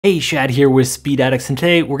Hey, Shad here with Speed Addicts, and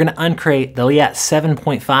today we're going to uncrate the Leatt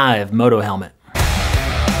 7.5 Moto helmet.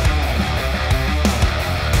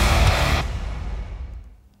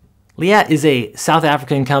 Leatt is a South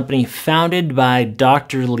African company founded by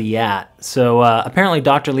Dr. Leatt. So apparently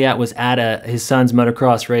Dr. Leatt was at his son's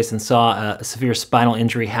motocross race and saw a severe spinal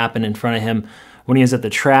injury happen in front of him when he was at the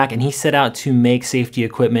track, and he set out to make safety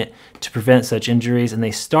equipment to prevent such injuries, and they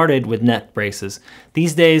started with neck braces.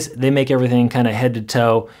 These days, they make everything kind of head to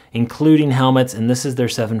toe, including helmets, and this is their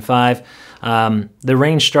 7.5. The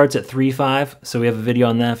range starts at 3.5, so we have a video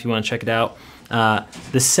on that if you want to check it out.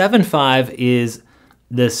 The 7.5 is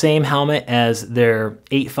the same helmet as their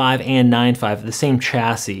 8.5 and 9.5, the same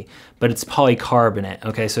chassis, but it's polycarbonate,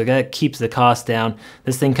 okay? So that keeps the cost down.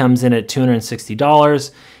 This thing comes in at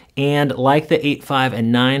 $260. And like the 8.5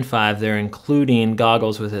 and 9.5, they're including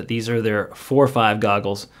goggles with it. These are their 4.5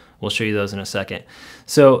 goggles. We'll show you those in a second.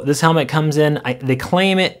 So this helmet comes in, they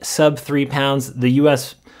claim it sub 3 pounds. The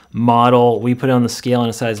US model, we put it on the scale in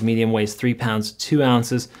a size medium, weighs 3 pounds, 2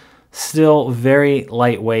 ounces. Still very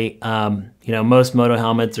lightweight. You know, most Moto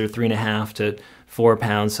helmets are 3.5 to 4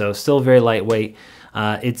 pounds, so still very lightweight.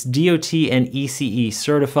 It's DOT and ECE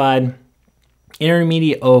certified.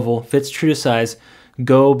 Intermediate oval, fits true to size.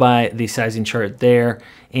 Go by the sizing chart there,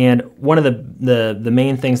 and one of the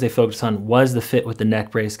main things they focused on was the fit with the neck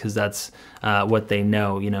brace, because that's what they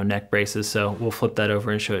know, you know, neck braces. So we'll flip that over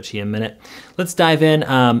and show it to you in a minute. Let's dive in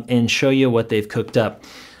and show you what they've cooked up.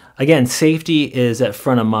 Again, safety is at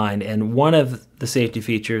front of mind, and one of the safety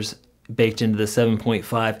features baked into the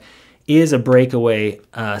 7.5 is a breakaway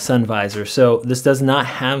sun visor. So this does not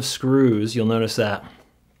have screws, you'll notice that.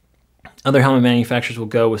 Other helmet manufacturers will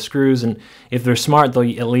go with screws, and if they're smart,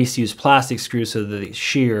 they'll at least use plastic screws so that they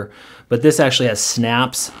shear. But this actually has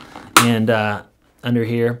snaps and under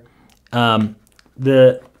here.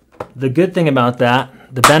 The good thing about that,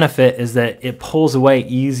 the benefit, is that it pulls away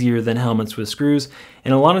easier than helmets with screws,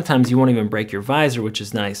 and a lot of times you won't even break your visor, which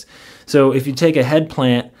is nice. So if you take a head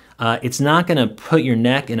plant, it's not going to put your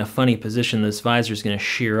neck in a funny position. This visor is going to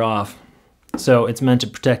shear off. So it's meant to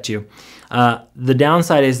protect you. The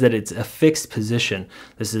downside is that it's a fixed position.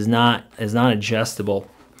 This is not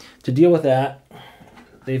adjustable. To deal with that,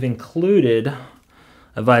 they've included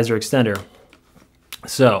a visor extender.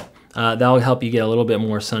 So that'll help you get a little bit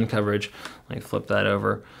more sun coverage. Let me flip that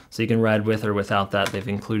over. So you can ride with or without that. They've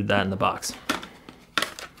included that in the box.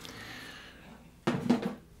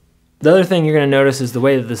 The other thing you're going to notice is the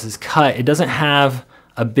way that this is cut. It doesn't have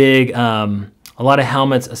a big, a lot of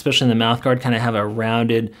helmets, especially in the mouthguard, kind of have a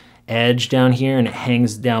rounded edge down here, and it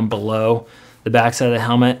hangs down below the backside of the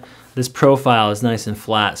helmet. This profile is nice and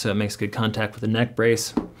flat, so it makes good contact with the neck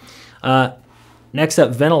brace. Next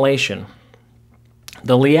up, ventilation.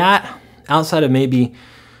 The Leatt, outside of maybe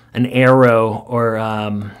an Aero, or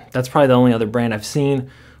that's probably the only other brand I've seen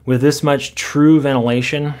with this much true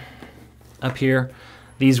ventilation up here.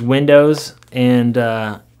 These windows, and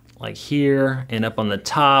like here and up on the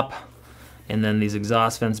top, and then these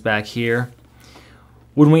exhaust vents back here.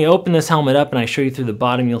 When we open this helmet up and I show you through the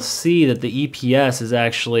bottom, you'll see that the EPS is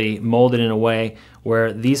actually molded in a way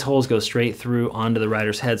where these holes go straight through onto the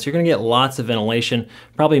rider's head. So you're going to get lots of ventilation,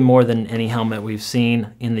 probably more than any helmet we've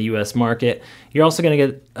seen in the US market. You're also going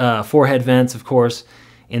to get forehead vents, of course,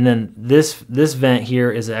 and then this vent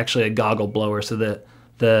here is actually a goggle blower, so that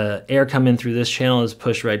the air coming through this channel is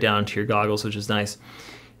pushed right down into your goggles, which is nice.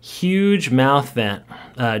 Huge mouth vent,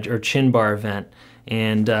 or chin bar vent.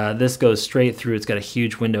 And this goes straight through. It's got a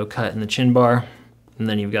huge window cut in the chin bar, and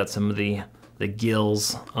then you've got some of the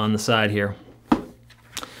gills on the side here.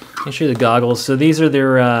 Let me show you the goggles. So these are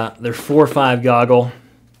their 4.5 goggle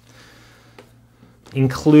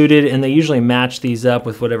included, and they usually match these up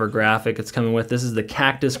with whatever graphic it's coming with. This is the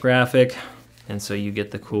cactus graphic, and so you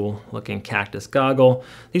get the cool looking cactus goggle.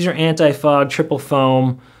 These are anti-fog, triple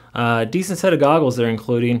foam, decent set of goggles they're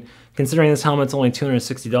including. Considering this helmet's only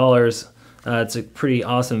 $260, it's a pretty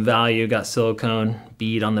awesome value. Got silicone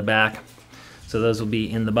bead on the back, so those will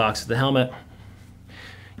be in the box of the helmet.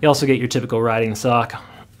 You also get your typical riding sock.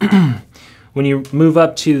 When you move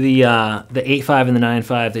up to the 8.5 and the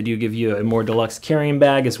 9.5, they do give you a more deluxe carrying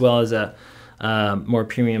bag, as well as a more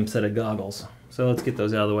premium set of goggles. So let's get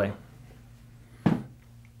those out of the way.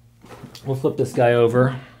 We'll flip this guy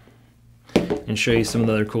over and show you some of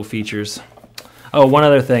the other cool features. Oh, one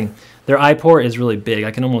other thing. Their eye port is really big.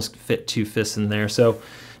 I can almost fit 2 fists in there. So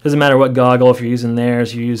it doesn't matter what goggle, if you're using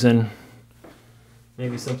theirs, you're using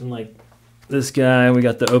maybe something like this guy. We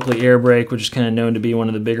got the Oakley air brake, which is kind of known to be one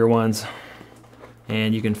of the bigger ones.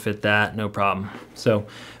 And you can fit that, no problem. So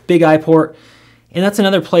big eye port. And that's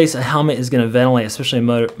another place a helmet is going to ventilate, especially a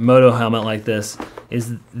Moto helmet like this,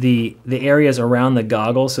 is the areas around the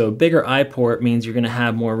goggle. So a bigger eye port means you're going to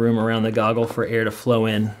have more room around the goggle for air to flow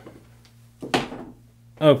in.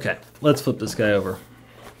 Okay, let's flip this guy over.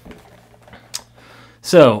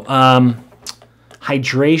 So,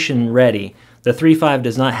 hydration ready. The 3.5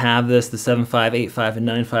 does not have this. The 7.5, 8.5, and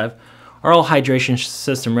 9.5 are all hydration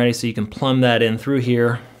system ready, so you can plumb that in through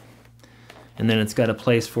here. And then it's got a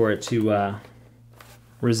place for it to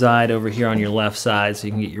reside over here on your left side, so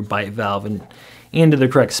you can get your bite valve into the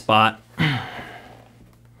correct spot.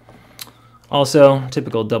 Also,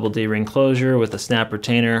 typical double D-ring closure with a snap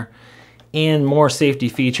retainer. And more safety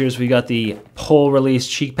features. We got the pull release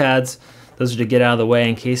cheek pads. Those are to get out of the way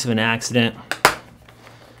in case of an accident.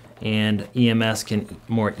 And EMS can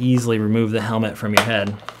more easily remove the helmet from your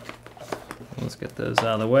head. Let's get those out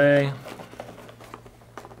of the way.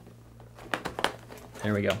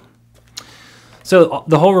 There we go. So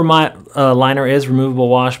the whole liner is removable,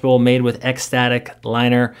 washable, made with X-Static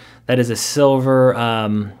liner. That is a silver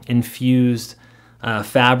infused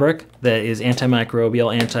fabric that is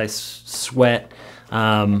antimicrobial, anti-sweat,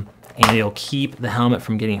 and it'll keep the helmet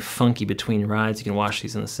from getting funky between rides. You can wash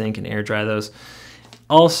these in the sink and air dry those.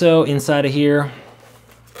 Also inside of here,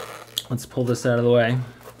 let's pull this out of the way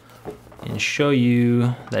and show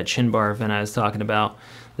you that chin bar vent I was talking about.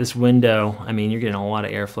 This window, I mean, you're getting a lot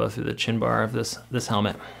of airflow through the chin bar of this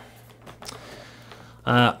helmet.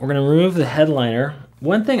 We're gonna remove the headliner.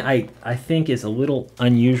 One thing I think is a little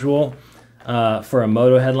unusual for a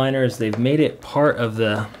Moto headliner is they've made it part of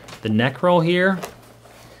the neck roll here,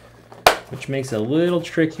 which makes it a little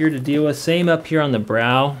trickier to deal with. Same up here on the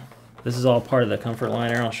brow. This is all part of the comfort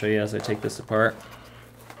liner. I'll show you as I take this apart.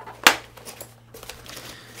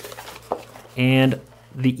 And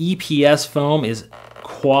the EPS foam is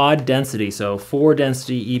quad density, so 4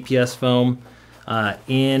 density EPS foam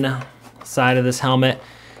inside of this helmet.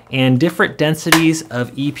 And different densities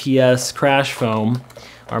of EPS crash foam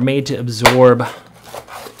are made to absorb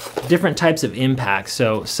different types of impacts.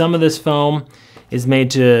 So some of this foam is made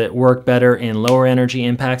to work better in lower energy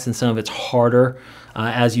impacts, and some of it's harder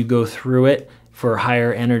as you go through it for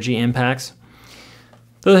higher energy impacts.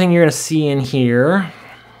 The other thing you're going to see in here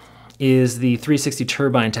is the 360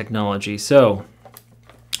 Turbine Technology. So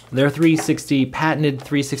their patented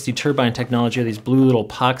 360 Turbine Technology are these blue little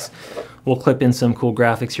pucks. We'll clip in some cool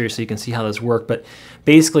graphics here so you can see how this works, but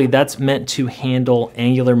basically that's meant to handle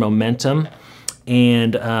angular momentum.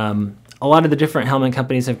 And a lot of the different helmet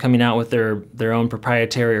companies have coming out with their own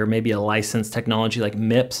proprietary or maybe a licensed technology like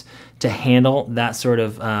MIPS to handle that sort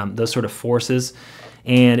of those sort of forces.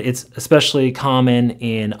 And it's especially common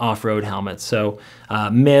in off-road helmets. So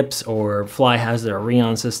MIPS or Fly has their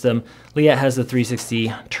Rheon system. Leatt has the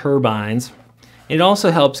 360 turbines. It also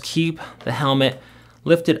helps keep the helmet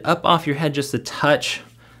lifted up off your head just a touch.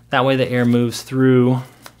 That way the air moves through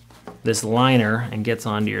this liner and gets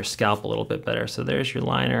onto your scalp a little bit better. So there's your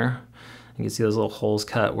liner. You can see those little holes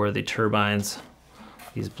cut where the turbines,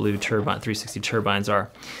 these blue 360 turbines are.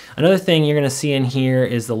 Another thing you're gonna see in here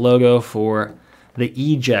is the logo for the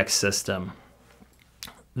eject system.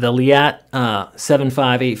 The Leatt 7.5,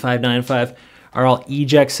 8.5, 9.5 are all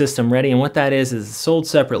eject system ready, and what that is sold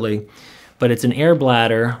separately, but it's an air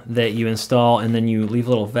bladder that you install and then you leave a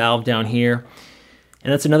little valve down here.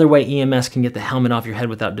 And that's another way EMS can get the helmet off your head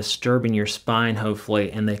without disturbing your spine,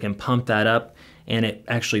 hopefully, and they can pump that up and it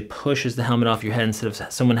actually pushes the helmet off your head instead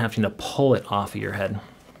of someone having to pull it off of your head.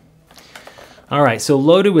 All right, so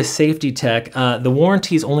loaded with safety tech. The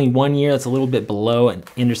warranty is only 1 year. That's a little bit below an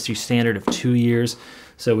industry standard of 2 years.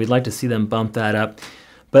 So we'd like to see them bump that up.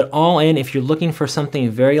 But all in, if you're looking for something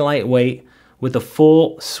very lightweight with a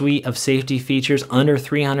full suite of safety features under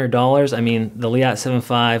 $300, I mean, the Leatt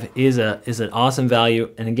 7.5 is an awesome value.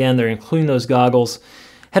 And again, they're including those goggles.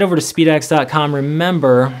 Head over to speedaddicts.com.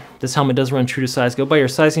 Remember, this helmet does run true to size. Go by your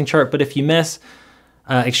sizing chart, but if you miss,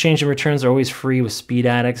 exchange and returns are always free with Speed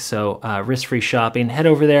Addicts, so risk-free shopping. Head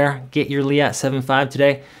over there, get your Leatt 7.5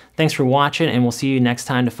 today. Thanks for watching, and we'll see you next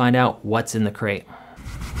time to find out what's in the crate.